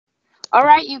All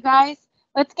right, you guys,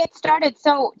 let's get started.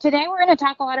 So today we're going to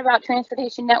talk a lot about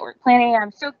transportation network planning.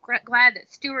 I'm so glad that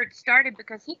Stuart started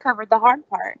because he covered the hard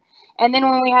part. And then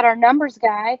when we had our numbers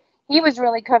guy, he was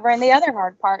really covering the other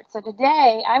hard part. So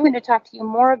today I'm going to talk to you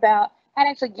more about how to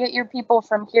actually get your people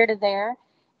from here to there.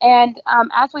 And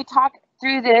as we talk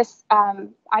through this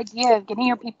idea of getting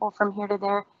your people from here to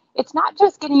there, it's not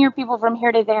just getting your people from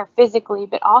here to there physically,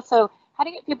 but also how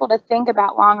to get people to think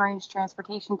about long range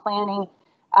transportation planning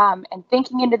and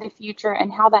thinking into the future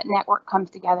and how that network comes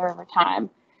together over time.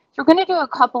 So we're going to do a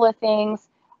couple of things.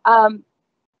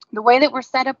 The way that we're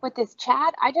set up with this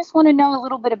chat, I just want to know a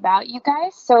little bit about you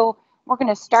guys. So we're going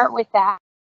to start with that.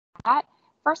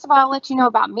 First of all, I'll let you know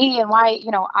about me and why,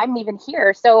 I'm even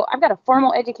here. So I've got a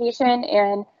formal education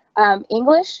in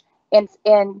English and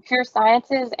in pure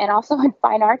sciences and also in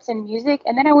fine arts and music.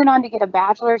 And then I went on to get a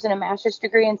bachelor's and a master's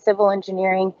degree in civil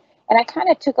engineering. And I kind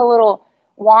of took a little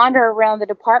wander around the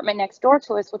department next door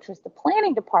to us, which was the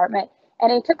planning department.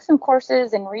 And I took some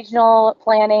courses in regional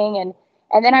planning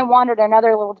and then I wandered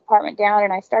another little department down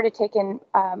and I started taking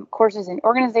courses in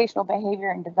organizational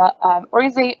behavior and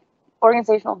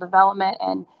organizational development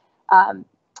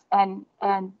and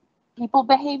people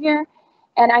behavior.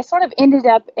 And I sort of ended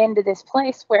up into this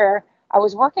place where I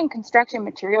was working construction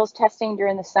materials testing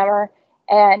during the summer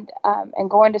and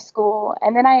going to school.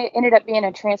 And then I ended up being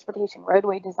a transportation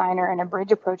roadway designer and a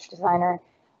bridge approach designer.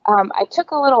 I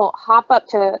took a little hop up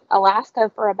to Alaska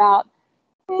for about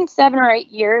 7 or 8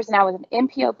 years, and I was an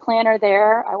MPO planner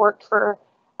there. I worked for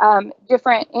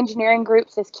different engineering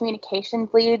groups as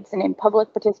communications leads and in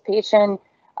public participation,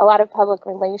 a lot of public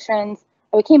relations.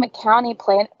 I became a county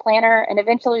planner and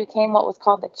eventually became what was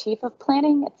called the chief of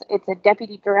planning. It's a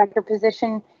deputy director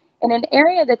position in an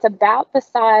area that's about the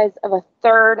size of a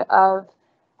third of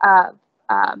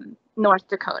North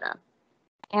Dakota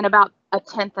and about a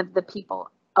tenth of the people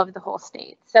of the whole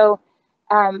state. So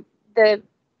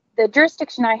the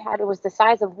jurisdiction I had was the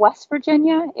size of West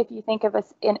Virginia, if you think of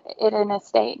us in a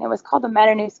state, and it was called the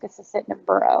Matanuska-Susitna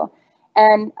Borough.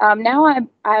 And now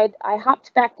I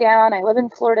hopped back down. I live in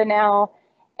Florida now,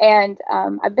 and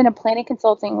I've been a planning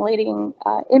consulting leading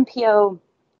MPO,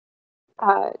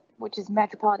 which is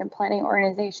Metropolitan Planning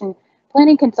Organization,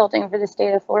 planning consulting for the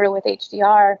state of Florida with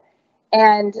HDR.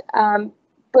 And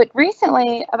but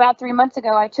recently, about 3 months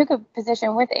ago, I took a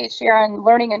position with HDR in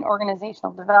learning and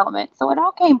organizational development. So it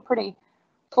all came pretty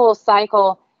full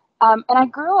cycle. And I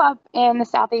grew up in the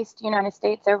Southeast United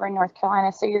States over in North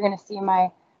Carolina. So you're going to see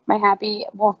my happy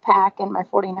Wolf Pack and my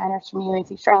 49ers from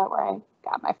UNC Charlotte, where I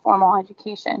got my formal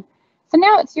education. So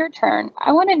now it's your turn.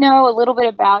 I want to know a little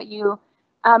bit about you.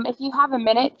 If you have a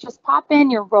minute, just pop in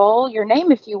your role, your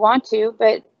name if you want to,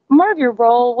 but more of your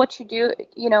role, what you do,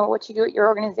 what you do at your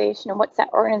organization and what's that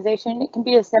organization. It can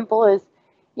be as simple as,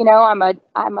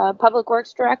 I'm a public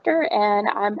works director and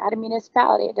I'm at a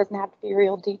municipality. It doesn't have to be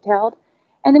real detailed.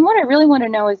 And then what I really want to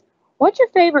know is what's your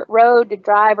favorite road to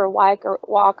drive or walk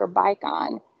or bike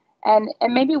on? And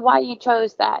maybe why you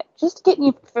chose that. Just getting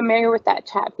you familiar with that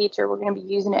chat feature. We're going to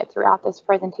be using it throughout this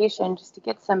presentation just to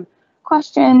get some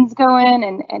questions going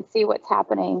and see what's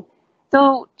happening.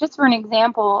 So just for an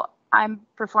example, I'm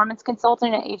performance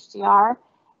consultant at HDR,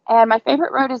 and my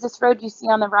favorite road is this road you see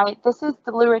on the right. This is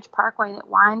the Blue Ridge Parkway that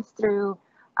winds through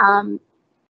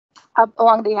up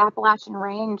along the Appalachian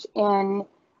Range in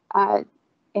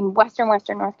western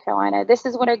North Carolina. This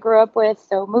is what I grew up with,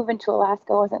 so moving to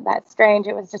Alaska wasn't that strange.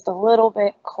 It was just a little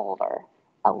bit colder,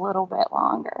 a little bit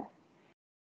longer.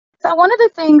 So one of the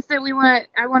things that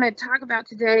I want to talk about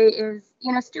today is,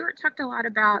 Stuart talked a lot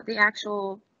about the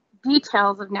actual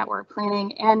details of network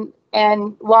planning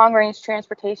and long-range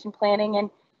transportation planning.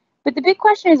 But the big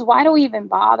question is, why do we even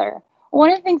bother?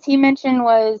 One of the things he mentioned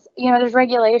was, there's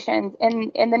regulations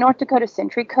in the North Dakota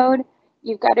Century Code.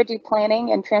 You've got to do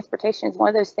planning, and transportation is one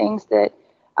of those things that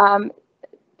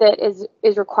that is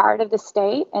required of the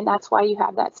state, and that's why you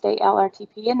have that state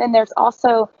LRTP. And then there's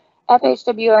also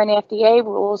FHWA and FDA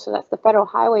rules, so that's the Federal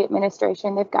Highway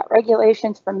Administration. They've got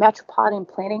regulations for metropolitan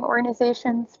planning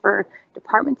organizations, for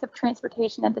departments of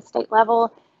transportation at the state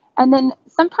level. And then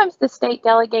sometimes the state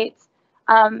delegates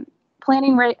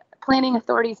planning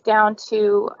authorities down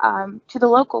to the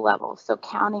local level, so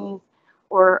counties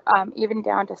or even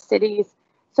down to cities.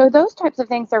 So those types of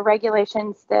things are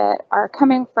regulations that are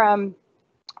coming from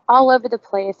all over the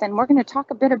place. And we're going to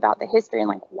talk a bit about the history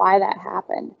and why that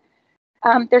happened.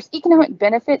 There's economic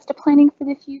benefits to planning for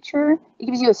the future. It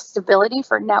gives you a stability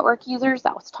for network users.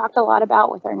 That was talked a lot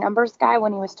about with our numbers guy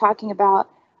when he was talking about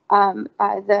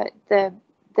the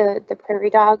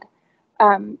Prairie Dog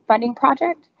funding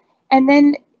project. And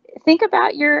then think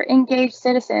about your engaged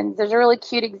citizens. There's a really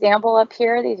cute example up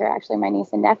here. These are actually my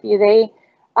niece and nephew.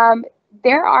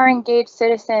 There are engaged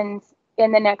citizens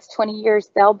in the next 20 years.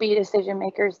 They'll be decision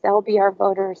makers. They'll be our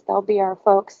voters. They'll be our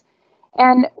folks.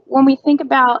 And when we think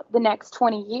about the next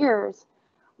 20 years,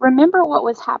 remember what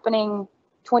was happening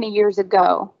 20 years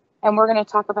ago. And we're going to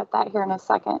talk about that here in a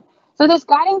second. So this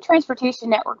guiding transportation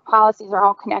network policies are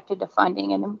all connected to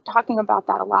funding, and I'm talking about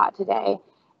that a lot today.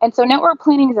 And so network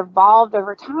planning has evolved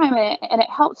over time, and it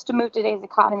helps to move today's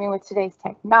economy with today's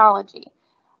technology.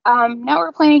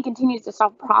 Network planning continues to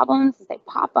solve problems as they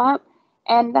pop up,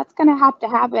 and that's going to have to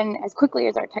happen as quickly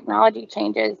as our technology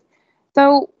changes.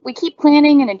 So we keep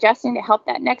planning and adjusting to help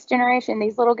that next generation.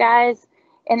 These little guys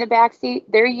in the backseat,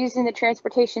 they're using the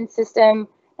transportation system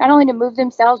not only to move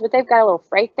themselves, but they've got a little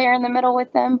freight there in the middle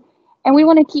with them. And we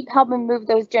want to keep helping move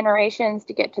those generations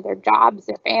to get to their jobs,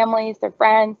 their families, their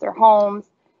friends, their homes,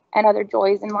 and other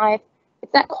joys in life.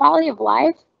 It's that quality of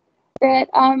life that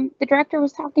the director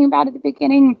was talking about at the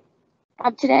beginning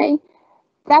of today.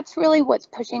 That's really what's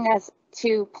pushing us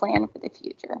to plan for the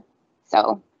future.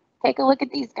 So take a look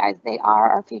at these guys. They are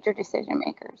our future decision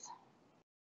makers.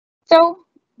 So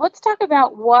let's talk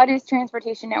about what is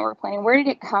transportation network planning. Where did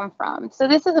it come from? So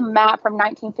this is a map from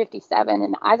 1957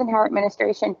 in the Eisenhower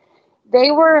administration.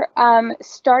 They were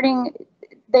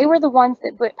they were the ones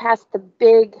that passed the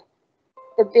big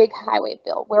highway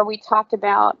bill, where we talked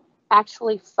about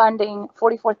actually funding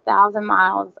 44,000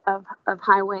 miles of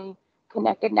highway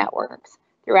connected networks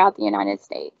throughout the United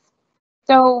States.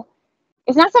 So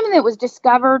it's not something that was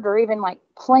discovered or even like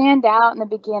planned out in the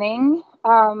beginning.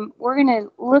 We're going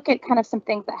to look at kind of some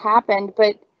things that happened,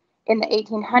 but in the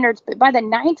 1800s, but by the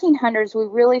 1900s, we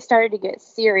really started to get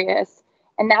serious.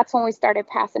 And that's when we started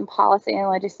passing policy and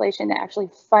legislation that actually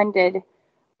funded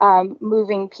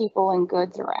moving people and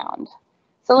goods around.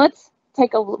 So let's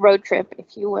take a road trip,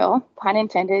 if you will, pun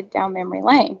intended, down memory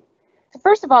lane. So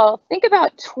first of all, think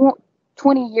about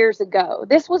 20 years ago.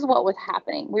 This was what was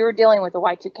happening. We were dealing with a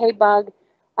Y2K bug.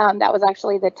 That was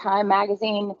actually the Time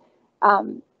magazine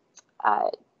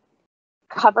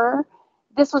cover.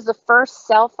 This was the first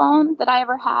cell phone that I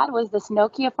ever had, was this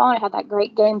Nokia phone. It had that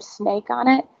great game Snake on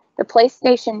it. The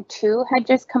PlayStation 2 had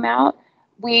just come out.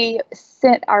 We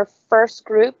sent our first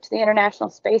group to the International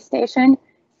Space Station.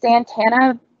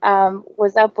 Santana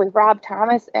was up with Rob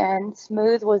Thomas, and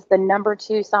Smooth was the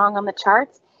 #2 song on the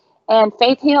charts. And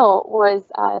Faith Hill was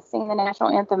singing the national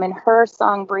anthem, and her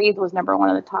song Breathe was #1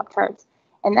 on the top charts.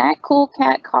 And that cool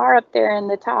cat car up there in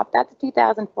the top, that's a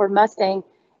 2004 Mustang.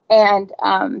 And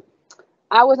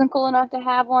I wasn't cool enough to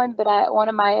have one, but one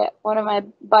of my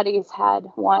buddies had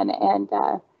one, and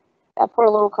that poor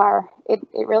little car, it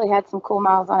really had some cool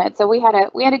miles on it. So we had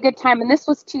a good time, and this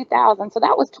was 2000, so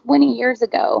that was 20 years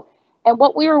ago. And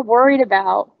what we were worried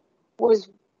about was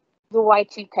the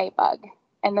Y2K bug,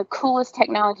 and the coolest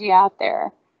technology out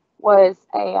there was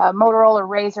a Motorola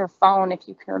Razr phone, if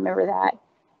you can remember that.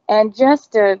 And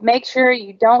just to make sure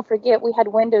you don't forget, we had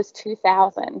Windows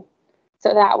 2000,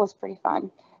 so that was pretty fun.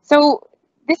 So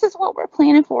this is what we're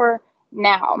planning for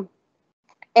now.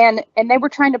 And they were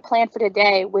trying to plan for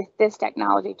today with this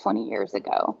technology 20 years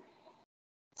ago.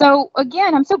 So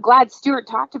again, I'm so glad Stuart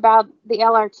talked about the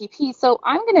LRTP. So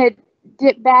I'm going to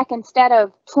dip back, instead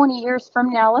of 20 years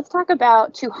from now, let's talk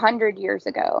about 200 years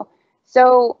ago.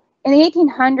 So in the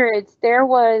 1800s, there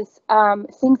was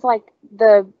things like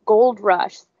the gold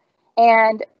rush.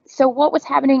 And so what was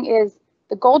happening is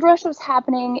the gold rush was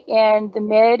happening in the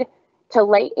mid to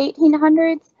late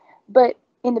 1800s, but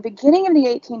in the beginning of the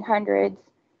 1800s,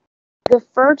 the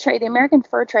fur trade, the American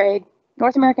fur trade,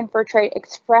 North American fur trade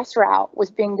express route was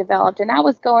being developed, and that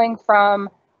was going from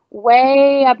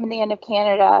way up in the end of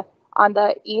Canada on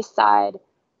the east side,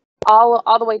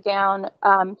 all the way down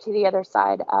to the other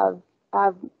side of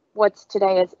what's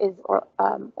today is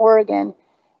Oregon.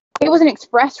 It was an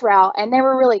express route, and they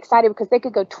were really excited because they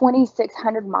could go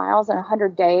 2,600 miles in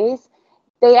 100 days.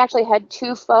 They actually had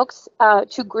two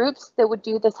groups that would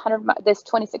do this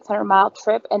 2,600 mile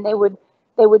trip, and they would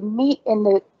meet they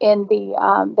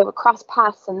would cross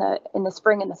paths in the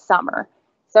spring and the summer.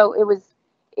 So it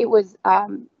was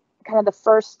kind of the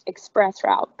first express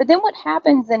route. But then what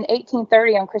happens in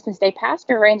 1830 on Christmas Day,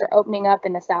 pasture lanes are opening up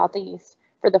in the southeast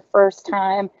for the first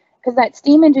time because that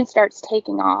steam engine starts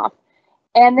taking off.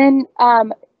 And then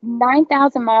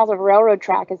 9,000 miles of railroad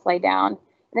track is laid down.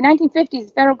 In the 1950s,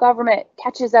 the federal government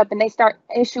catches up and they start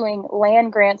issuing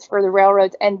land grants for the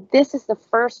railroads. And this is the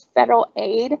first federal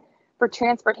aid for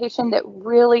transportation that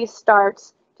really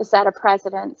starts to set a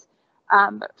precedent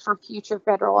for future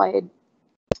federal aid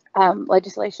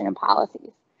legislation and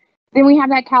policies. Then we have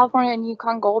that California and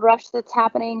Yukon gold rush that's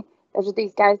happening. Those are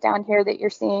these guys down here that you're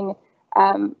seeing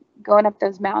going up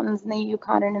those mountains in the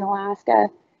Yukon and in Alaska.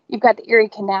 You've got the Erie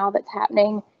Canal that's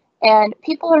happening, and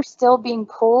people are still being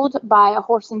pulled by a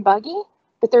horse and buggy,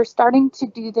 but they're starting to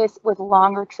do this with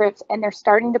longer trips, and they're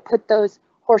starting to put those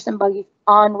horse and buggies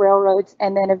on railroads,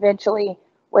 and then eventually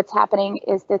what's happening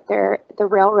is that the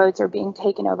railroads are being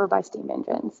taken over by steam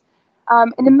engines.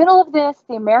 In the middle of this,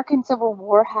 the American Civil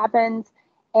War happens,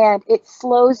 and it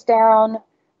slows down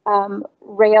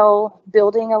rail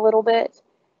building a little bit.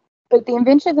 But the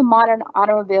invention of the modern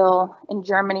automobile in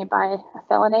Germany by a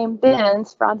fellow named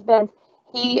Franz Benz,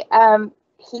 he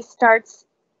starts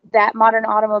that modern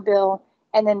automobile,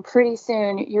 and then pretty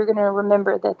soon you're going to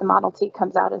remember that the Model T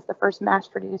comes out as the first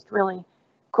mass-produced, really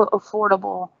quote,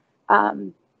 affordable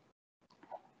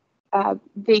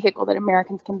vehicle that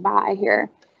Americans can buy here.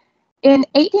 In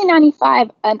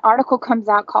 1895, an article comes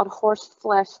out called Horse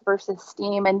Flesh versus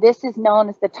Steam, and this is known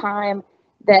as the time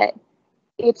that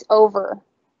it's over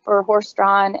for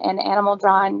horse-drawn and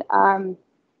animal-drawn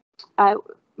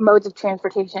modes of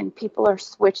transportation. People are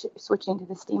switching to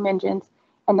the steam engines,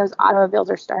 and those automobiles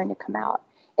are starting to come out.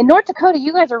 In North Dakota,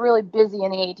 you guys are really busy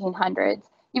in the 1800s.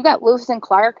 You've got Lewis and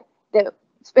Clark that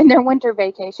spend their winter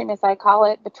vacation, as I call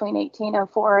it, between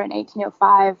 1804 and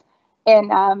 1805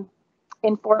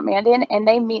 in Fort Mandan, and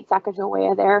they meet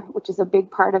Sacagawea there, which is a big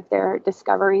part of their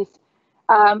discoveries.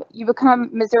 You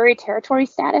become Missouri Territory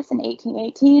status in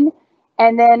 1818,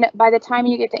 and then by the time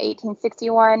you get to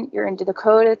 1861, you're into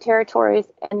Dakota territories,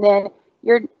 and then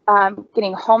you're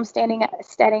getting homesteading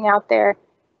out there.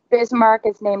 Bismarck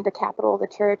is named the capital of the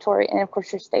territory, and of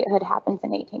course your statehood happens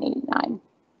in 1889.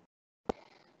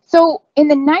 So in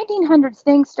the 1900s,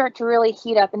 things start to really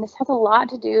heat up, and this has a lot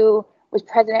to do with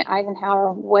President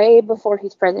Eisenhower way before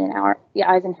he's President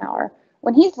Eisenhower.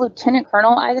 When he's Lieutenant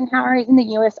Colonel Eisenhower, he's in the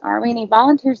U.S. Army, and he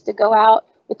volunteers to go out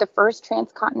with the first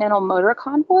transcontinental motor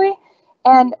convoy.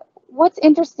 And what's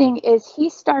interesting is he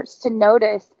starts to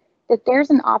notice that there's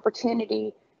an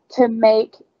opportunity to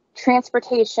make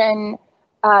transportation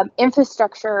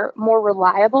infrastructure more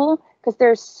reliable, because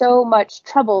there's so much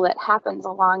trouble that happens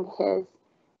along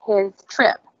his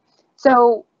trip.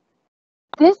 So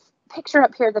this picture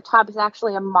up here at the top is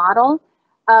actually a model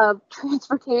of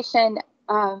transportation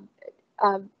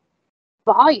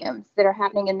volumes that are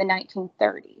happening in the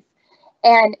 1930s,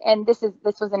 and this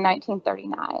was in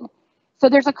 1939. So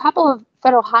there's a couple of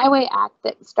Federal Highway Act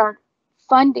that start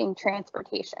funding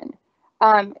transportation,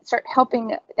 start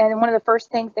helping, and one of the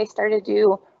first things they started to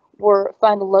do were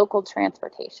fund local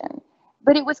transportation.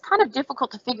 But it was kind of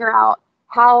difficult to figure out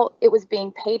how it was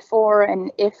being paid for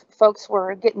and if folks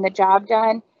were getting the job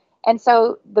done. And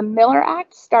so the Miller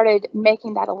Act started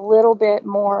making that a little bit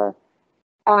more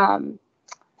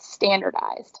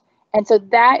standardized. And so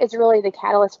that is really the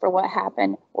catalyst for what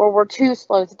happened. World War II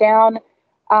slows down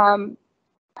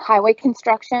highway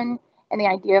construction and the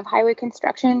idea of highway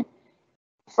construction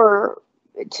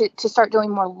to start doing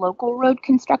more local road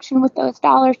construction with those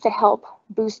dollars to help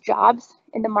boost jobs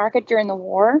in the market during the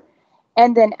war.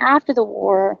 And then after the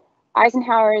war,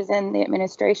 Eisenhower is in the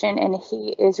administration, and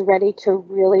he is ready to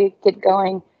really get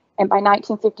going. And by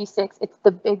 1956, it's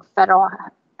the big Federal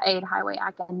Aid Highway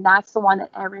Act, and that's the one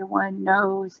that everyone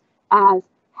knows as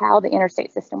how the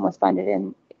interstate system was funded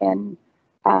in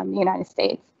the United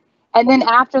States. And then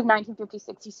after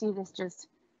 1956, you see this just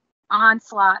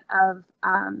onslaught of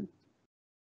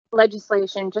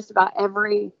legislation. Just about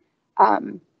every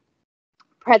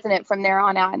president from there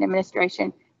on out in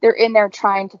administration, they're in there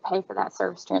trying to pay for that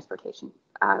Surface Transportation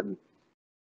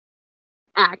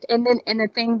Act. And the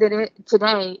thing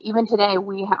that even today,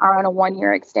 we are on a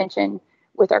 1-year extension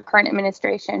with our current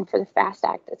administration for the FAST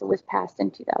Act as it was passed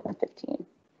in 2015.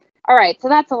 All right, so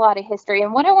that's a lot of history.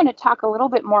 And what I want to talk a little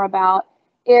bit more about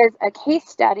is a case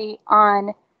study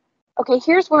on, okay,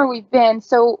 here's where we've been.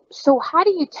 So how do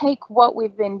you take what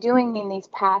we've been doing in these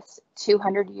past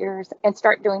 200 years and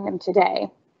start doing them today?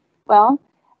 Well,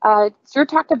 Sir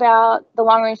talked about the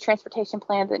long-range transportation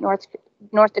plan that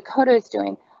North Dakota is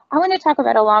doing. I want to talk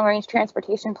about a long-range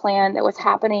transportation plan that was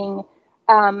happening,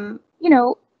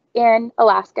 in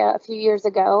Alaska a few years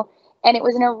ago, and it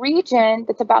was in a region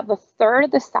that's about the third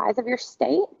of the size of your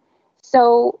state.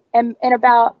 So, and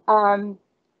about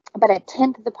a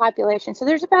tenth of the population. So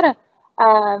there's about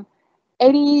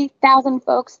 80,000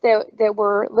 folks that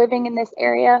were living in this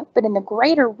area, but in the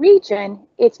greater region,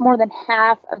 it's more than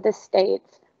half of the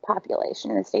state's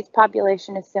population. And the state's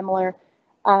population is similar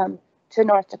to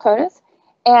North Dakota's.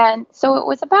 And so it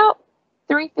was about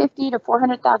 350 to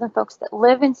 400,000 folks that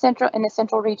live in the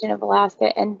central region of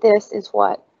Alaska, and this is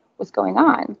what was going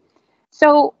on.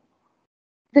 So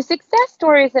the success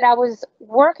stories that I was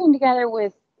working together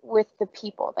with with the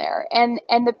people there. And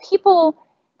the people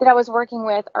that I was working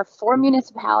with are 4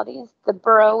 municipalities, the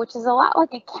borough, which is a lot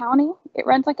like a county. It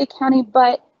runs like a county,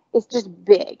 but it's just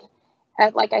big.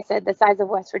 Like I said, the size of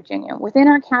West Virginia. Within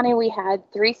our county, we had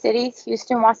 3 cities,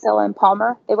 Houston, Wasilla, and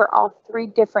Palmer. They were all 3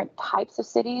 different types of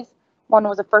cities. One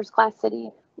was a first-class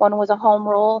city, one was a home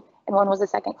rule, and one was a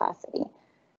second-class city.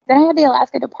 Then I had the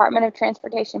Alaska Department of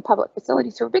Transportation and Public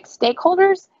Facilities, who were big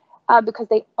stakeholders because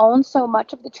they own so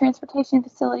much of the transportation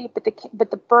facility, but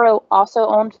the borough also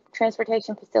owned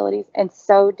transportation facilities, and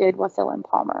so did Wasilla and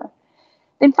Palmer.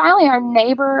 Then finally, our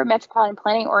neighbor metropolitan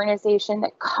planning organization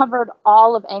that covered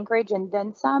all of Anchorage and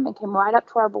then some and came right up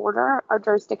to our border, our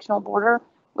jurisdictional border,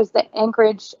 was the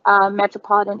Anchorage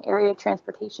Metropolitan Area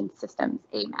Transportation Systems,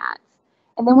 AMATS.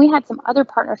 And then we had some other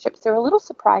partnerships that were a little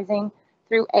surprising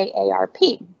through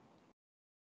AARP.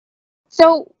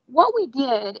 So what we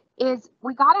did is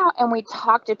we got out and we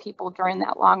talked to people during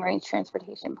that long-range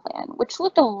transportation plan, which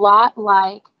looked a lot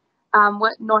like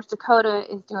what North Dakota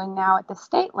is doing now at the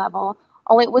state level,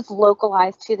 only it was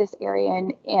localized to this area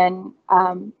in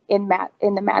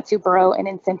the Matsu Borough and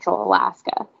in central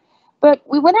Alaska. But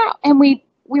we went out and we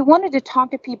wanted to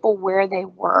talk to people where they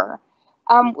were.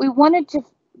 We wanted to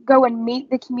go and meet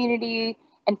the community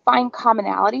and find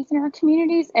commonalities in our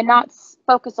communities and not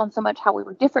focus on so much how we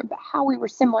were different, but how we were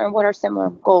similar and what our similar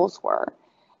goals were.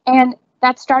 And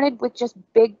that started with just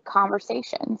big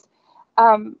conversations.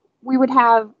 We would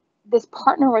have this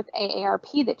partner with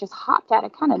AARP that just hopped out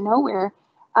of kind of nowhere.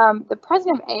 The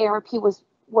president of AARP was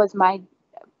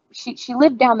she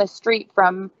lived down the street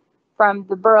from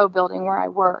the borough building where I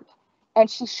worked. And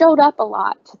she showed up a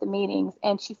lot to the meetings,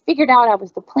 and she figured out I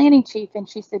was the planning chief, and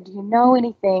she said, do you know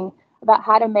anything about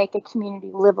how to make a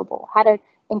community livable, how to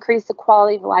increase the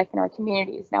quality of life in our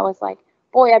communities? And I was like,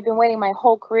 boy, I've been waiting my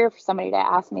whole career for somebody to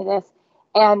ask me this.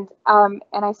 And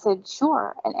I said,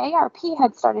 sure. And ARP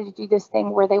had started to do this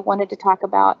thing where they wanted to talk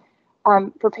about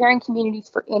preparing communities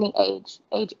for any age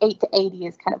 8 to 80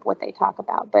 is kind of what they talk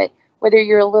about. But whether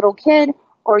you're a little kid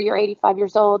or you're 85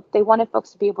 years old, they wanted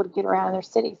folks to be able to get around in their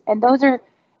cities. And those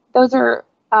are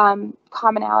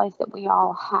commonalities that we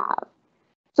all have.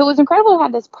 So it was incredible to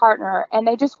have this partner, and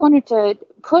they just wanted to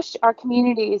push our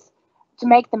communities to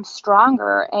make them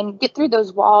stronger and get through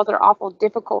those walls that are awful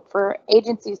difficult for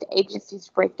agencies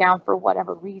to break down for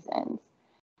whatever reasons.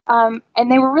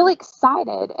 And they were really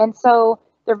excited. And so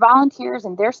their volunteers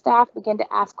and their staff began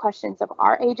to ask questions of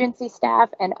our agency staff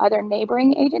and other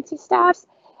neighboring agency staffs,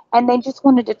 and they just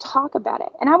wanted to talk about it.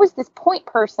 And I was this point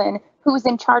person who was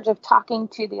in charge of talking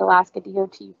to the Alaska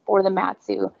DOT for the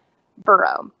Matsu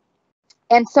Borough.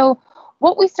 And so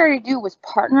what we started to do was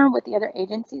partner with the other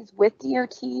agencies, with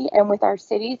DOT and with our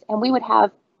cities, and we would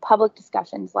have public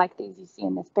discussions like these you see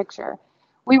in this picture.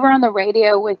 We were on the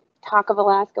radio with Talk of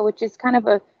Alaska, which is kind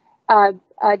of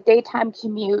a daytime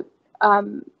commute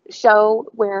show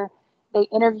where they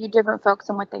interview different folks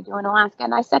and what they do in Alaska.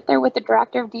 And I sat there with the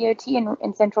director of DOT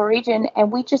in Central Region,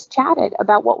 and we just chatted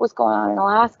about what was going on in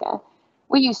Alaska.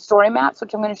 We used story maps,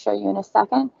 which I'm going to show you in a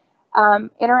second.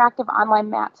 Interactive online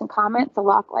maps and comments, a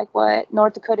lot like what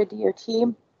North Dakota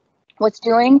DOT was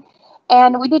doing.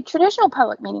 And we did traditional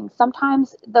public meetings.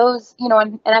 Sometimes those,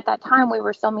 and at that time we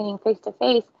were still meeting face to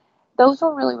face. Those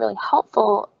were really, really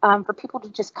helpful for people to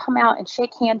just come out and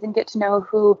shake hands and get to know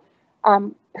who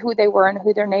they were and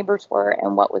who their neighbors were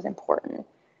and what was important.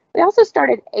 We also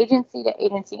started agency to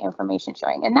agency information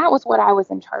sharing, and that was what I was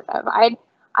in charge of.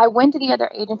 I went to the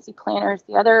other agency planners,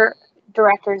 the other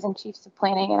directors and chiefs of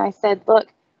planning, and I said, look,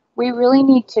 we really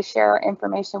need to share our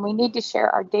information. We need to share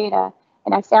our data.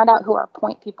 And I found out who our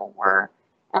point people were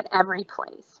at every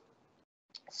place.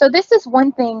 So this is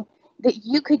one thing that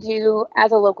you could do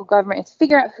as a local government, is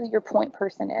figure out who your point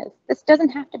person is. This doesn't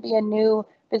have to be a new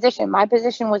position. My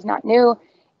position was not new,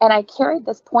 and I carried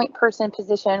this point person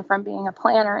position from being a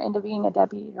planner into being a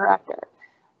deputy director.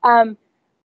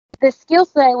 The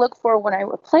skills that I look for when I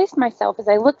replaced myself is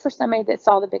I look for somebody that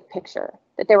saw the big picture,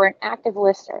 that they were an active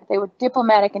listener, they were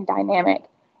diplomatic and dynamic,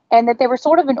 and that they were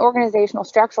sort of an organizational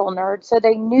structural nerd, so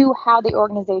they knew how the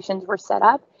organizations were set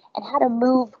up and how to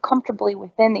move comfortably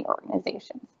within the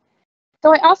organizations.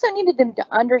 So I also needed them to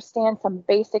understand some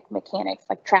basic mechanics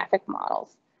like traffic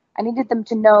models. I needed them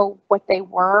to know what they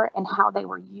were and how they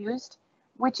were used,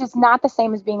 which is not the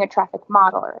same as being a traffic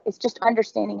modeler. It's just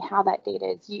understanding how that data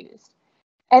is used.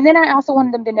 And then I also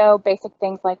wanted them to know basic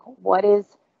things like what is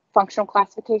functional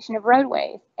classification of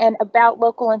roadways and about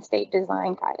local and state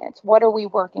design guidance. What are we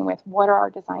working with? What are our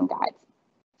design guides?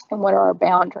 And what are our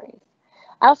boundaries?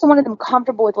 I also wanted them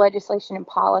comfortable with legislation and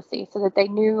policy so that they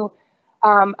knew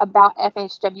about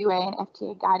FHWA and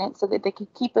FTA guidance so that they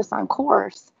could keep us on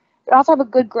course But also have a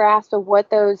good grasp of what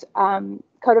those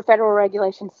Code of Federal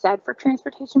Regulations said for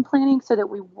transportation planning so that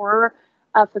we were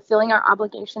fulfilling our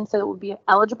obligations so that we'd be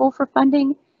eligible for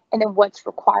funding, and then what's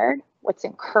required, what's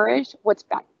encouraged, what's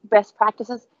best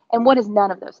practices, and what is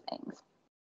none of those things.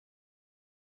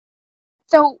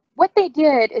 So what they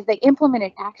did is they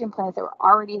implemented action plans that were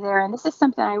already there, and this is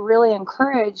something I really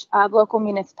encourage local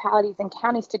municipalities and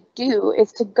counties to do,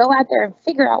 is to go out there and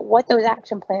figure out what those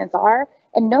action plans are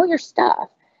and know your stuff.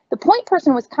 The point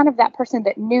person was kind of that person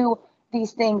that knew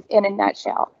these things in a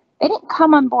nutshell. They didn't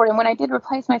come on board, and when I did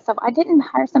replace myself, I didn't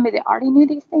hire somebody that already knew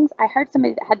these things. I hired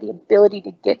somebody that had the ability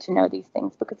to get to know these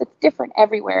things because it's different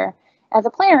everywhere. As a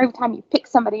planner, every time you pick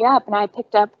somebody up, and I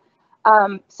picked up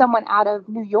someone out of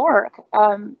New York,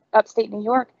 upstate New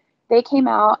York, they came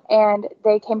out and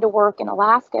they came to work in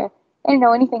Alaska. They didn't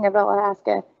know anything about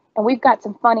Alaska, and we've got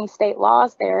some funny state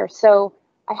laws there. So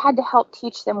I had to help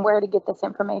teach them where to get this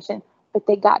information, but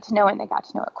they got to know it, and they got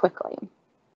to know it quickly.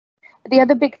 The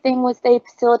other big thing was they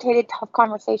facilitated tough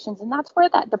conversations, and that's where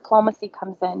that diplomacy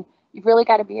comes in. You've really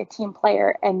got to be a team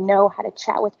player and know how to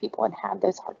chat with people and have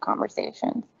those hard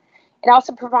conversations. It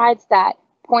also provides that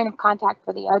point of contact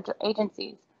for the other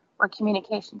agencies where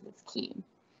communications is key.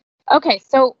 Okay,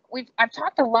 so I've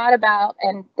talked a lot about,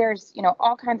 and there's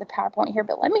all kinds of PowerPoint here,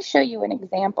 but let me show you an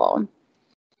example.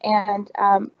 And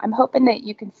I'm hoping that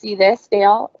you can see this.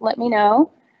 Dale, let me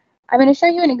know. I'm going to show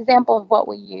you an example of what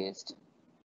we used.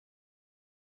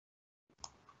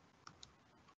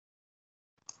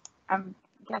 I'm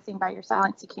guessing by your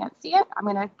silence you can't see it. I'm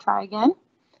going to try again.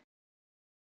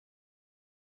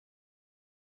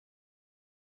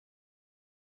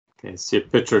 Okay, see a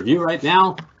picture of you right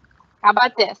now. How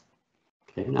about this?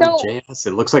 Okay, now Jess,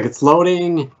 it looks like it's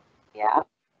loading. Yeah.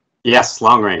 Yes,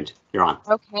 long range. You're on.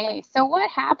 Okay, so what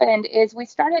happened is we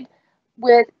started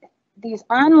with these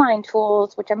online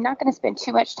tools, which I'm not going to spend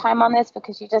too much time on this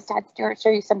because you just had Stuart show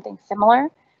you something similar.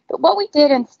 But what we did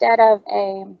instead of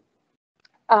a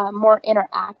more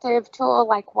interactive tool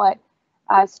like what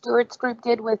Stuart's group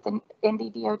did with the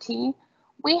NDDOT,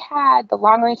 we had the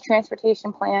long range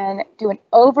transportation plan do an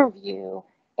overview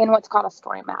in what's called a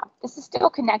story map. This is still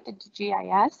connected to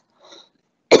GIS.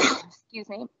 Excuse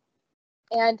me.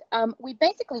 And we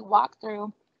basically walked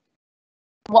through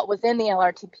what was in the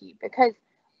LRTP because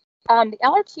the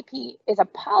LRTP is a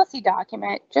policy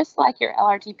document just like your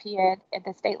LRTP at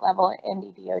the state level at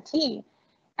NDDOT.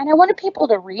 And I wanted people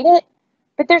to read it,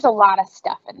 but there's a lot of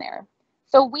stuff in there.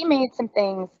 So we made some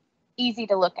things easy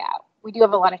to look at. We do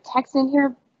have a lot of text in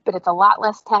here, but it's a lot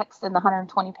less text than the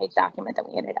 120-page document that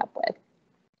we ended up with.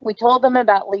 We told them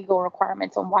about legal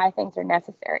requirements and why things are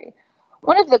necessary.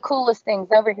 One of the coolest things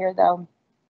over here, though,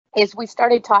 is we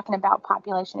started talking about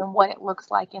population and what it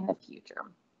looks like in the future.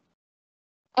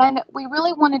 And we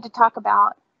really wanted to talk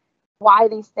about why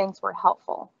these things were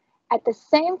helpful. At the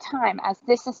same time as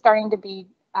this is starting to be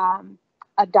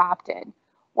adopted,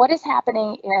 what is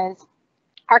happening is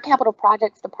our capital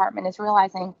projects department is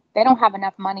realizing they don't have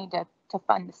enough money to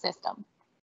fund the system,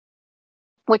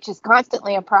 which is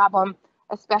constantly a problem,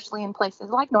 especially in places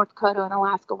like North Dakota and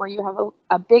Alaska, where you have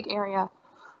a big area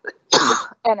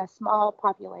and a small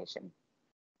population.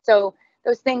 So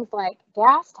those things like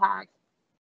gas tax,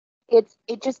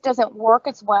 it just doesn't work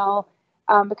as well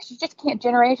because you just can't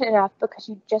generate enough because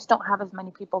you just don't have as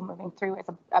many people moving through as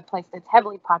a place that's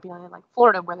heavily populated like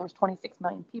Florida, where there's 26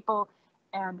 million people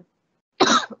and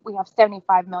we have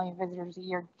 75 million visitors a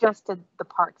year just to the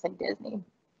parks and Disney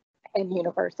and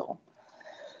Universal.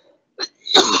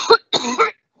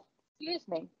 Excuse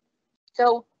me.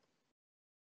 So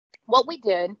what we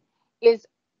did is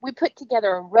we put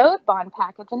together a road bond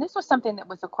package, and this was something that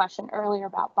was a question earlier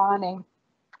about bonding,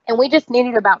 and we just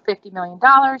needed about $50 million,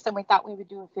 and we thought we would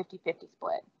do a 50-50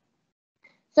 split.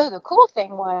 So the cool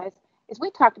thing is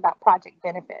we talked about project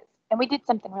benefits, and we did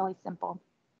something really simple.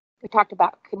 We talked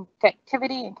about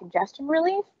connectivity and congestion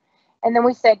relief, and then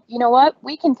we said, you know what,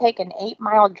 we can take an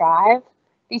 8-mile drive.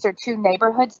 These are two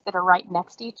neighborhoods that are right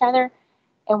next to each other,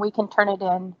 and we can turn it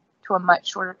into a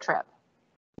much shorter trip.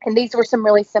 And these were some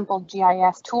really simple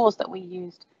GIS tools that we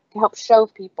used to help show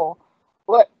people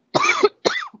what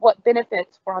what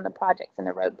benefits were on the projects in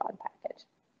the road bond package.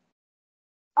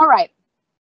 All right,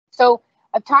 so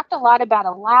I've talked a lot about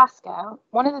Alaska.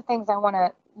 One of the things I want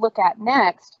to look at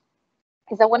next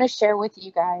is I want to share with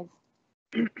you guys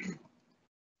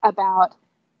about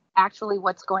actually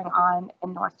what's going on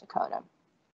in North Dakota.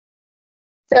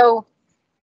 So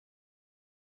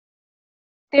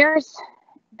there's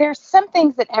some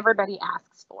things that everybody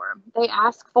asks for. They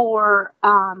ask for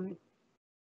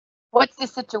What's the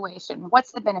situation?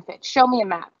 What's the benefit? Show me a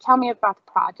map. Tell me about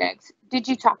the projects. Did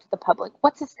you talk to the public?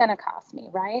 What's this going to cost me,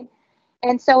 right?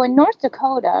 And so in North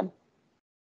Dakota,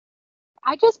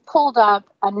 I just pulled up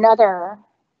another,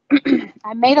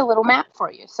 I made a little map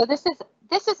for you. So this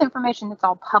is information that's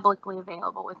all publicly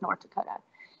available with North Dakota.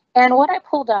 And what I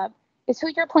pulled up is who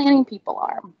your planning people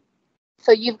are.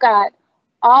 So you've got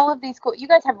all of these cool, you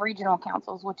guys have regional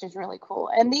councils, which is really cool.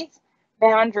 And these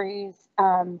boundaries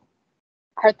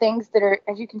are things that are,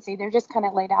 as you can see, they're just kind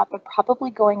of laid out. They're probably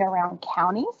going around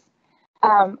counties,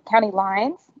 county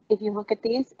lines, if you look at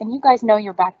these. And you guys know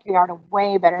your backyard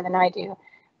way better than I do.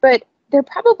 But they're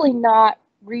probably not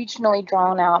regionally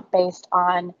drawn out based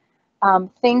on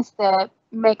things that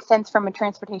make sense from a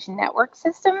transportation network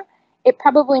system. It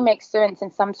probably makes sense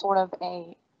in some sort of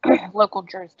a local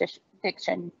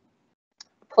jurisdiction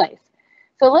place.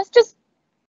 So let's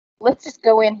just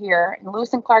go in here in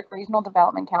Lewis and Clark Regional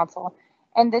Development Council,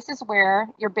 and this is where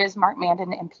your Bismarck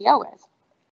Mandan MPO is.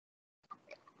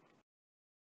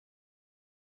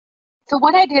 So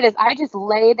what I did is I just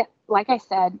laid, like I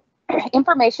said,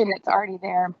 information that's already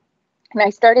there, and I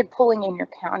started pulling in your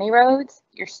county roads,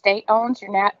 your state owns,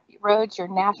 your roads, your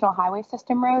national highway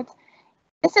system roads.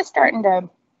 This is starting to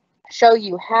show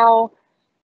you how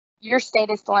your state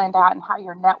is planned out and how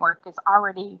your network is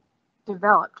already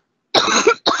developed.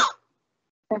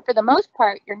 And for the most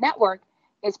part, your network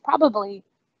is probably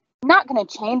not going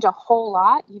to change a whole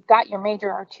lot. You've got your major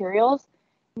arterials.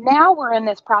 Now we're in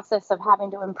this process of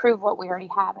having to improve what we already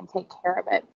have and take care of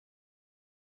it.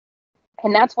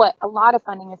 And that's what a lot of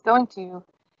funding is going to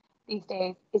these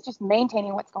days, is just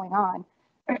maintaining what's going on.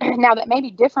 Now that may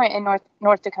be different in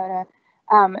North Dakota,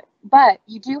 but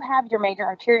you do have your major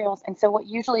arterials. And so what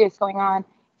usually is going on,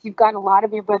 you've got a lot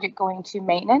of your budget going to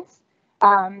maintenance.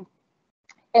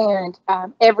 And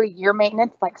every year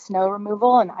maintenance, like snow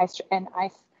removal and ice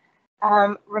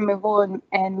removal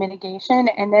and mitigation.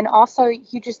 And then also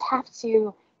you just have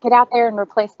to get out there and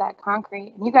replace that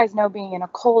concrete. And you guys know, being in a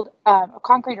cold,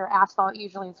 concrete or asphalt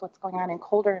usually is what's going on in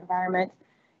colder environments.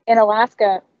 In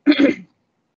Alaska,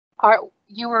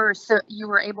 you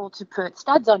were able to put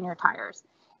studs on your tires,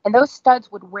 and those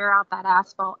studs would wear out that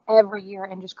asphalt every year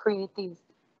and just create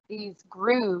these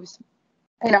grooves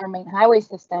in our main highway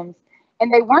systems.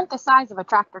 And they weren't the size of a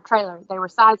tractor trailer. They were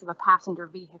the size of a passenger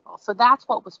vehicle. So that's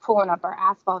what was pulling up our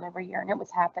asphalt every year. And it was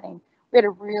happening. We had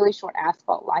a really short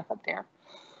asphalt life up there.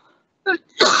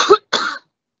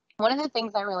 One of the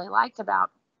things I really liked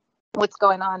about what's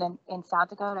going on in South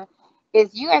Dakota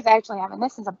is you guys actually have, and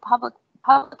this is a public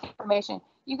information,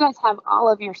 you guys have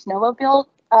all of your snowmobile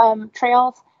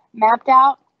trails mapped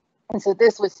out. And so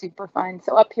this was super fun.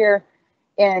 So up here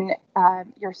in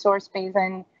your Source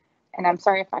Basin, and I'm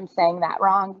sorry if I'm saying that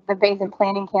wrong, the Basin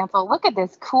Planning Council, look at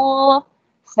this cool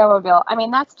snowmobile. I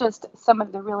mean, that's just some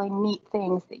of the really neat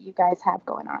things that you guys have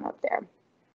going on up there.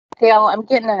 Dale, I'm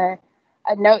getting a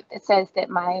note that says that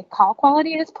my call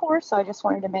quality is poor, so I just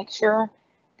wanted to make sure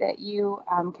that you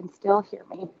can still hear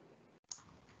me.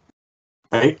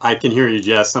 I can hear you,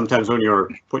 Jess. Sometimes when you're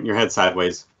putting your head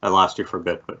sideways, I lost you for a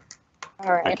bit, but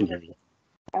all right. I can hear you.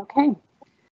 Okay.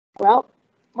 Well,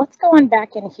 let's go on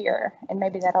back in here, and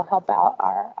maybe that'll help out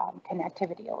our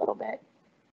connectivity a little bit.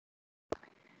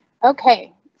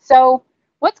 Okay, so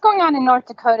what's going on in North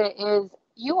Dakota is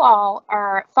you all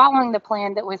are following the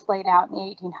plan that was laid out in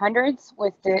the 1800s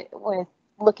with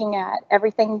looking at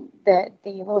everything that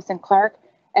the Lewis and Clark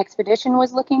expedition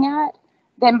was looking at.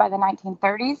 Then by the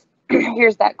 1930s,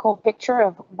 here's that cool picture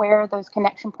of where those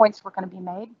connection points were going to be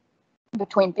made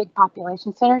between big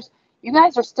population centers. You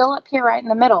guys are still up here right in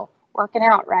the middle, working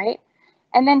out, right?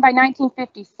 And then by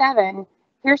 1957,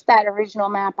 here's that original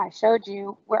map I showed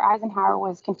you where Eisenhower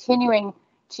was continuing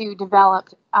to develop,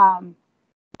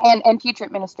 and future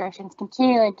administrations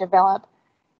continuing to develop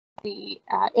the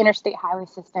interstate highway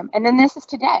system. And then this is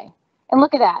today. And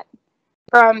look at that.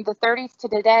 From the 30s to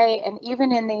today, and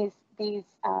even in these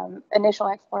initial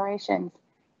explorations,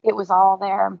 it was all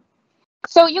there.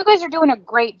 So you guys are doing a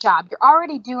great job. You're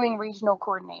already doing regional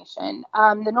coordination.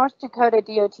 The North Dakota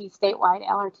DOT statewide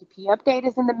LRTP update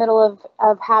is in the middle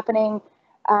of happening.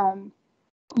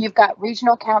 You've got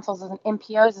regional councils and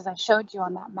MPOs, as I showed you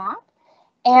on that map.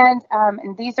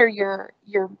 And these are your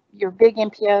big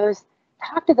MPOs.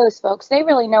 Talk to those folks. They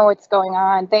really know what's going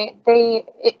on. They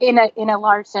in a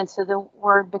large sense of the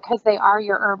word, because they are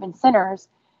your urban centers.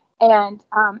 And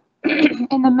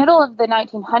in the middle of the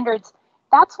 1900s,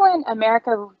 that's when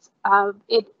America,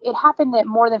 it happened that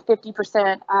more than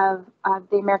 50% of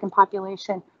the American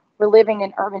population were living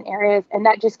in urban areas, and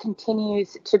that just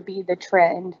continues to be the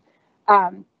trend.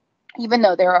 Even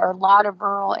though there are a lot of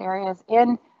rural areas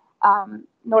in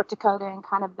North Dakota and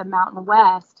kind of the Mountain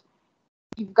West,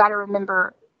 you've got to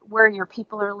remember where your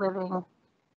people are living,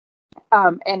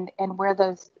 and where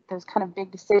those kind of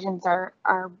big decisions are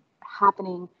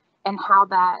happening, and how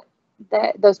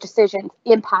those decisions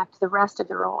impact the rest of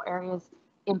the rural areas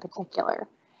in particular.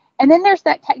 And then there's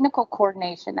that technical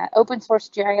coordination, that open source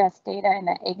GIS data and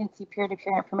that agency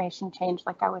peer-to-peer information change,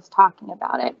 like I was talking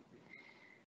about it.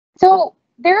 So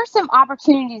there are some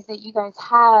opportunities that you guys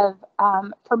have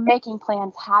for making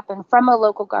plans happen from a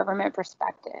local government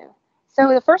perspective.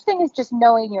 So the first thing is just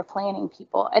knowing your planning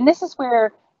people. And this is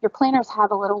where your planners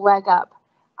have a little leg up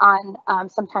on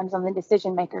sometimes on the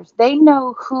decision makers. They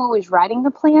know who is writing the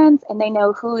plans, and they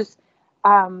know who's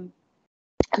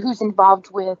involved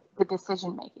with the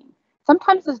decision making.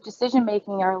 Sometimes those decision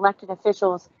making are elected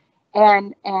officials,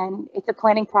 and it's a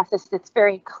planning process that's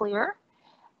very clear.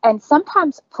 And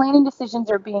sometimes planning decisions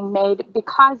are being made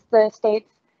because the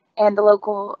states and the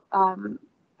local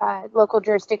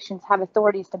jurisdictions have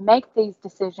authorities to make these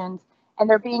decisions, and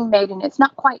they're being made, and it's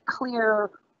not quite clear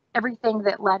everything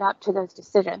that led up to those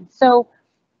decisions. So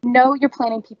know your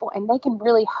planning people, and they can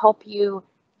really help you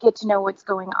get to know what's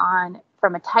going on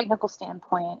from a technical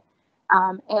standpoint,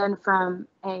 and from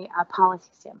a policy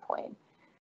standpoint.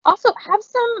 Also, have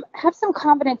some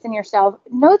confidence in yourself.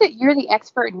 Know that you're the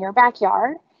expert in your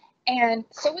backyard, and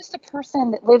so is the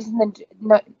person that lives in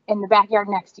the backyard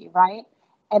next to you, right?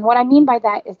 And what I mean by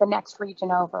that is the next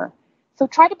region over. So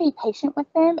try to be patient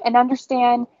with them and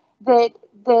understand that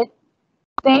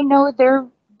they know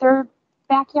their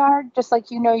backyard just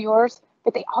like you know yours,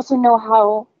 but they also know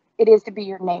how it is to be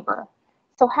your neighbor.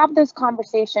 So have those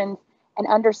conversations and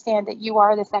understand that you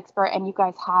are this expert and you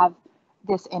guys have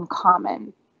this in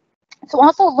common. So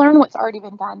also learn what's already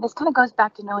been done. This kind of goes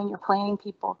back to knowing your planning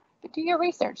people, but do your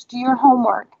research, do your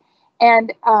homework.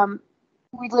 And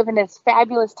we live in this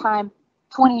fabulous time,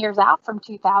 20 years out from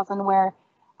 2000, where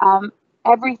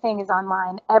everything is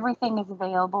online, everything is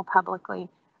available publicly,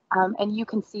 and you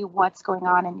can see what's going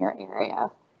on in your area.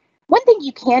 One thing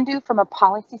you can do from a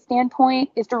policy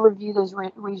standpoint is to review those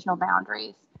regional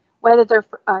boundaries, whether they're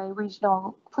a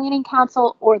regional planning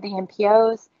council or the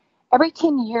MPOs. Every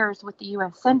 10 years with the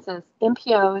U.S. Census,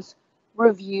 MPOs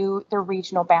review their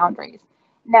regional boundaries.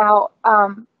 Now,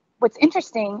 what's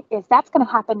interesting is that's going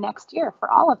to happen next year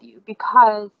for all of you,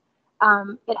 because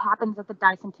it happens at the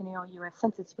bicentennial U.S.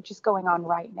 Census, which is going on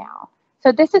right now.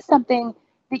 So this is something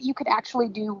that you could actually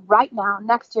do right now.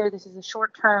 Next year, this is a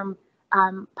short-term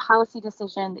policy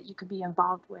decision that you could be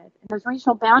involved with. And those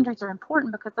regional boundaries are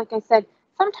important because, like I said,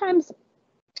 sometimes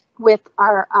with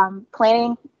our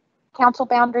planning council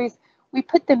boundaries, we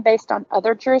put them based on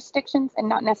other jurisdictions and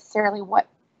not necessarily what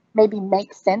maybe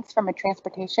makes sense from a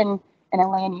transportation and a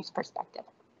land use perspective.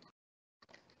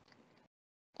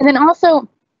 And then also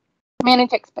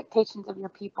manage expectations of your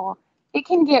people. It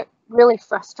can get really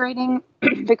frustrating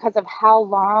because of how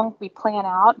long we plan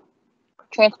out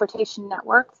transportation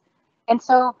networks. And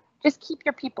so just keep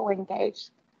your people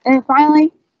engaged. And then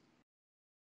finally,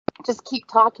 just keep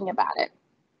talking about it.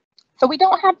 So we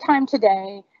don't have time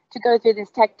today to go through this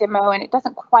tech demo, and it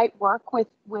doesn't quite work with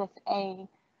a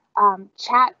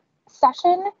chat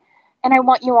session. And I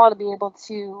want you all to be able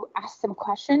to ask some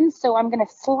questions. So I'm going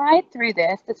to slide through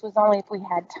this. This was only if we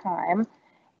had time.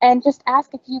 And just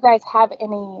ask if you guys have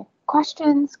any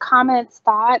questions, comments,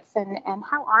 thoughts, and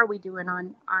how are we doing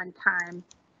on time,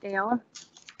 Dale?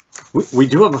 We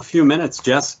do have a few minutes,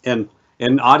 Jess, and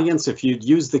audience, if you'd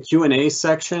use the Q&A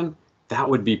section, that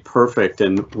would be perfect.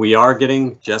 And we are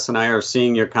getting, Jess and I are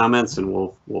seeing your comments, and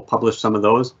we'll publish some of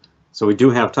those. So we do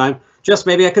have time. Jess,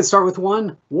 maybe I could start with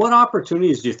one. What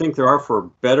opportunities do you think there are for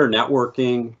better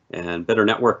networking and better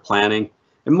network planning?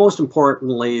 And most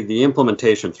importantly, the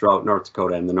implementation throughout North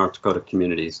Dakota and the North Dakota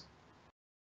communities?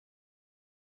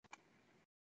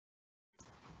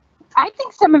 I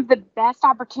think some of the best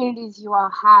opportunities you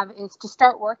all have is to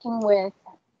start working with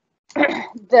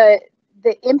the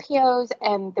MPOs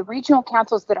and the regional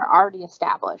councils that are already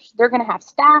established. They're going to have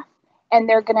staff, and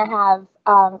they're going to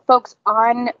have folks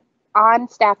on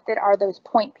staff that are those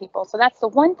point people. So that's the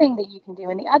one thing that you can do.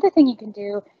 And the other thing you can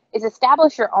do is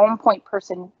establish your own point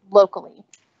person locally.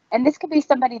 And this could be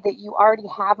somebody that you already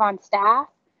have on staff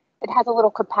that has a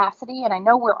little capacity. And I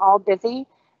know we're all busy,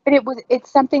 but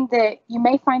it's something that you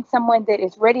may find someone that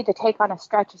is ready to take on a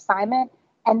stretch assignment,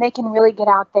 and they can really get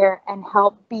out there and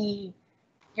help be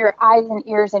your eyes and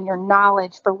ears and your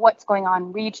knowledge for what's going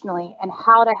on regionally and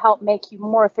how to help make you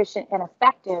more efficient and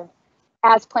effective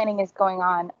as planning is going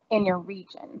on in your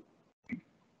region.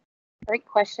 Great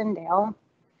question, Dale.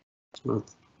 Well,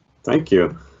 thank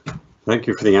you. Thank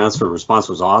you for the answer. The response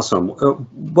was awesome.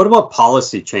 What about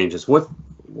policy changes? What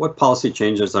what policy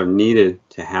changes are needed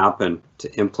to happen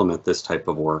to implement this type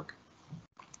of work?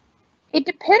 It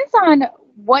depends on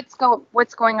what's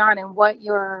going on and what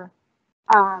your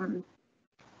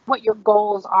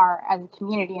goals are as a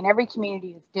community, and every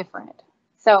community is different.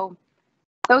 So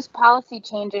those policy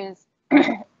changes,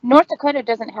 North Dakota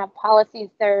doesn't have policies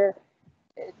there.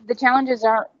 The challenges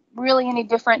aren't really any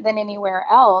different than anywhere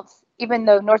else, even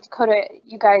though North Dakota,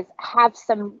 you guys have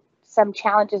some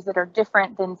challenges that are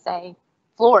different than, say,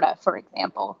 Florida, for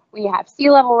example. We have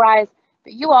sea level rise,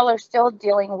 but you all are still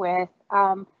dealing with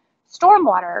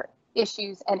stormwater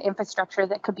issues and infrastructure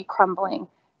that could be crumbling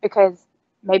because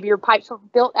maybe your pipes were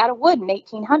built out of wood in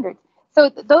 1800s. So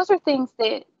those are things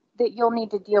that you'll need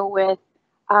to deal with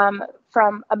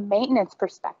from a maintenance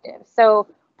perspective. So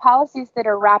policies that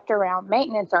are wrapped around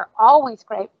maintenance are always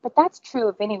great, but that's true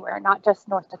of anywhere, not just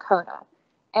North Dakota.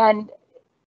 And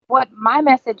what my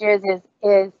message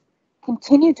is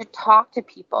continue to talk to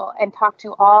people and talk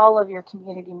to all of your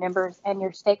community members and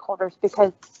your stakeholders,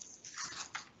 because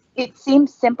it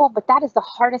seems simple, but that is the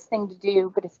hardest thing to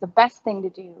do, but it's the best thing to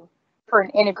do for an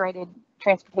integrated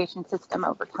transportation system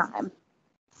over time.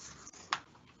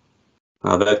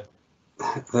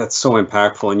 That's so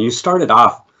impactful. And you started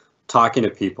off talking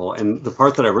to people, and the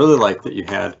part that I really liked that you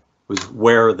had was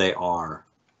where they are.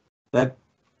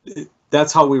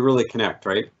 That's how we really connect,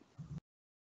 right?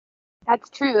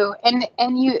 That's true. And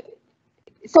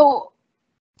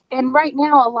right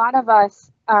now, a lot of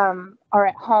us are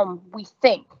at home, we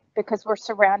think, because we're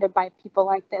surrounded by people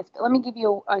like this. But let me give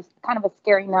you a kind of a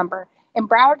scary number. In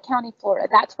Broward County, Florida,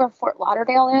 that's where Fort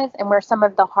Lauderdale is and where some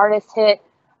of the hardest hit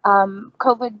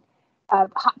COVID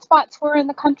hotspots were in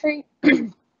the country.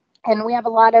 And we have a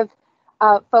lot of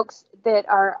folks that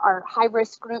are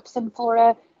high-risk groups in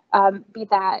Florida, be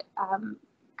that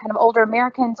kind of older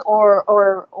Americans or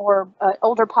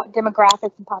older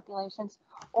demographics and populations,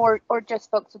 or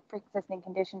just folks with pre-existing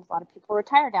conditions. A lot of people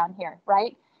retire down here,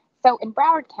 right? So in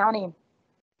Broward County,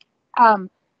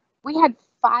 we had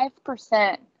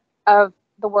 5% of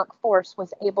the workforce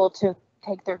was able to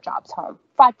take their jobs home.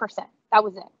 5%, that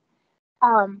was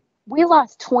it. We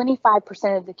lost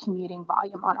 25% of the commuting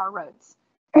volume on our roads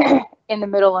in the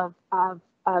middle of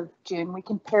June. We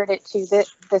compared it to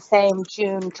the same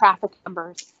June traffic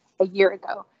numbers a year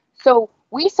ago. So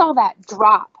we saw that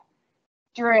drop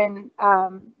during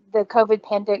the COVID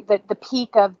pandemic, the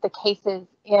peak of the cases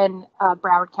in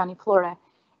Broward County, Florida.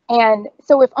 And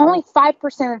so if only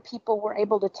 5% of people were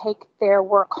able to take their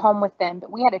work home with them, but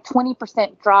we had a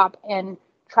 20% drop in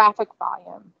traffic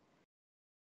volume.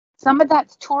 Some of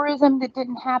that's tourism that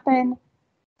didn't happen.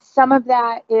 Some of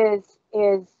that is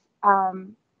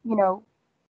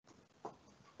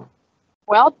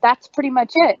well, that's pretty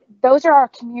much it. Those are our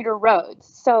commuter roads.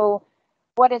 So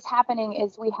what is happening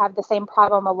is we have the same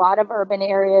problem a lot of urban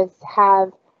areas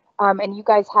have, and you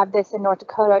guys have this in North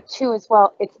Dakota too as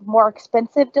well. It's more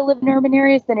expensive to live in urban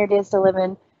areas than it is to live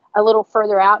in a little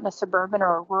further out in a suburban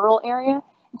or a rural area.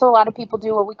 And so a lot of people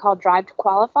do what we call drive to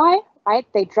qualify, right?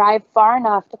 They drive far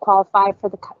enough to qualify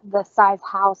for the size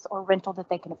house or rental that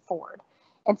they can afford.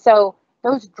 And so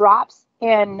those drops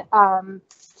in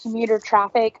commuter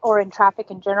traffic or in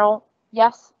traffic in general,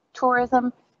 yes,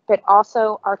 tourism, but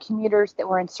also our commuters that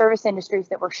were in service industries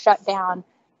that were shut down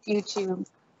due to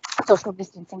social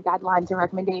distancing guidelines and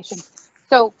recommendations.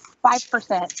 So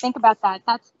 5%, think about that.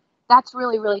 That's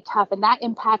really, really tough. And that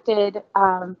impacted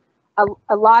a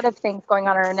lot of things going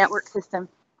on in our network system.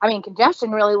 I mean,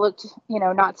 congestion really looked,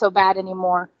 not so bad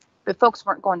anymore, but folks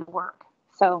weren't going to work.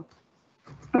 So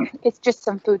it's just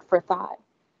some food for thought.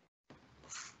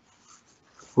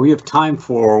 We have time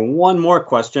for one more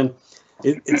question.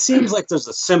 It seems like there's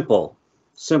a simple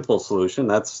solution.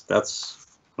 That's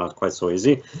not quite so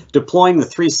easy. Deploying the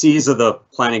 3 C's of the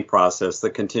planning process, the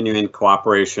continuing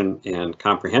cooperation and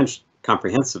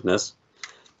comprehensiveness.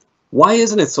 Why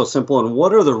isn't it so simple, and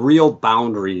what are the real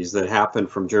boundaries that happen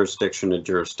from jurisdiction to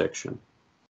jurisdiction?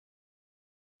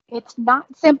 It's not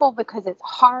simple because it's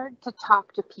hard to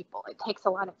talk to people. It takes a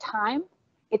lot of time.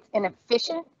 It's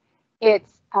inefficient. It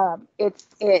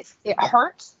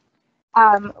hurts.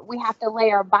 We have to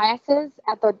lay our biases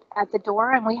at the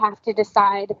door, and we have to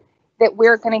decide that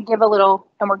we're going to give a little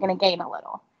and we're going to gain a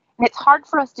little. And it's hard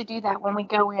for us to do that when we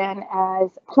go in as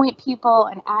point people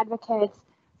and advocates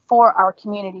for our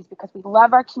communities, because we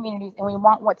love our communities and we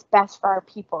want what's best for our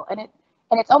people. And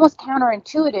it's almost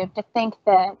counterintuitive to think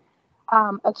that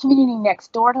a community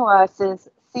next door to us is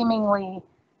seemingly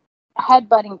a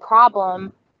head-butting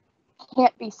problem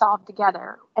can't be solved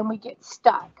together, and we get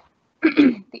stuck.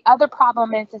 The other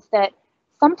problem is that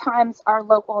sometimes our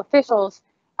local officials,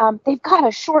 they've got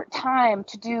a short time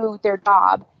to do their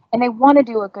job, and they want to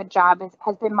do a good job,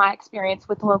 has been my experience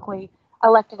with locally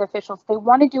elected officials. They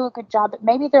want to do a good job, but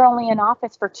maybe they're only in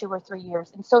office for 2 or 3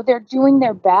 years. And so they're doing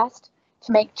their best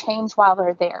to make change while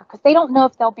they're there, because they don't know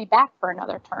if they'll be back for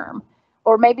another term,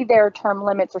 or maybe there are term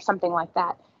limits or something like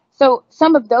that. So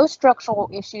some of those structural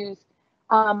issues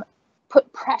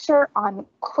put pressure on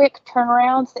quick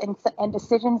turnarounds and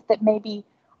decisions that maybe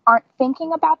aren't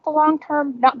thinking about the long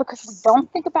term, not because we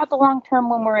don't think about the long term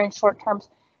when we're in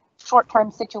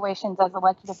short-term situations as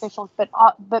elected officials,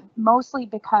 but mostly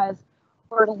because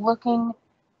we're looking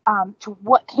to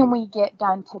what can we get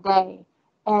done today.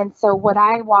 And so what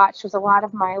I watched was a lot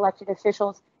of my elected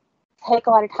officials take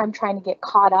a lot of time trying to get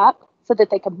caught up so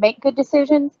that they could make good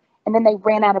decisions, and then they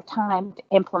ran out of time to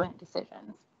implement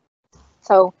decisions.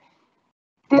 So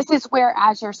this is where,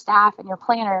 as your staff and your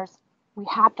planners, we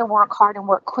have to work hard and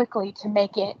work quickly to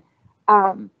make it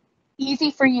easy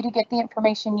for you to get the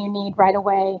information you need right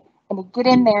away, and to get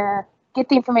in there, get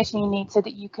the information you need so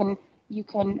that you can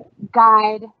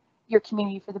guide your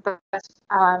community for the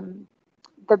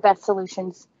best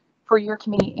solutions for your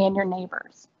community and your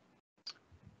neighbors.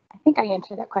 I think I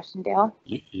answered that question, Dale.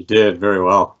 You did very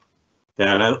well.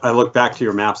 Yeah, and I look back to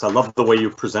your maps. I love the way you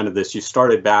presented this. You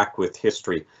started back with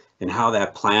history and how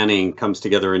that planning comes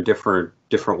together in different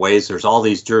ways. There's all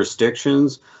these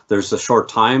jurisdictions. There's a short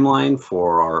timeline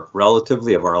for our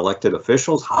elected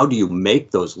officials. How do you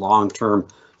make those long-term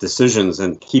decisions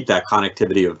and keep that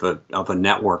connectivity of a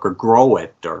network, or grow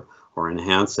it or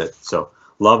enhance it? So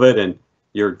love it. And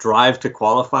your drive to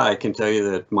qualify, I can tell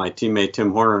you that my teammate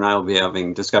Tim Horner and I will be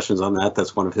having discussions on that.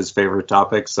 That's one of his favorite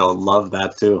topics, so love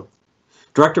that too.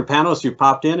 Director Panos, you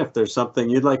popped in. If there's something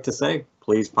you'd like to say,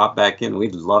 please pop back in.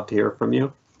 We'd love to hear from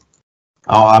you.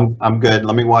 Oh, I'm good.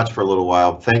 Let me watch for a little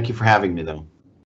while. Thank you for having me, though.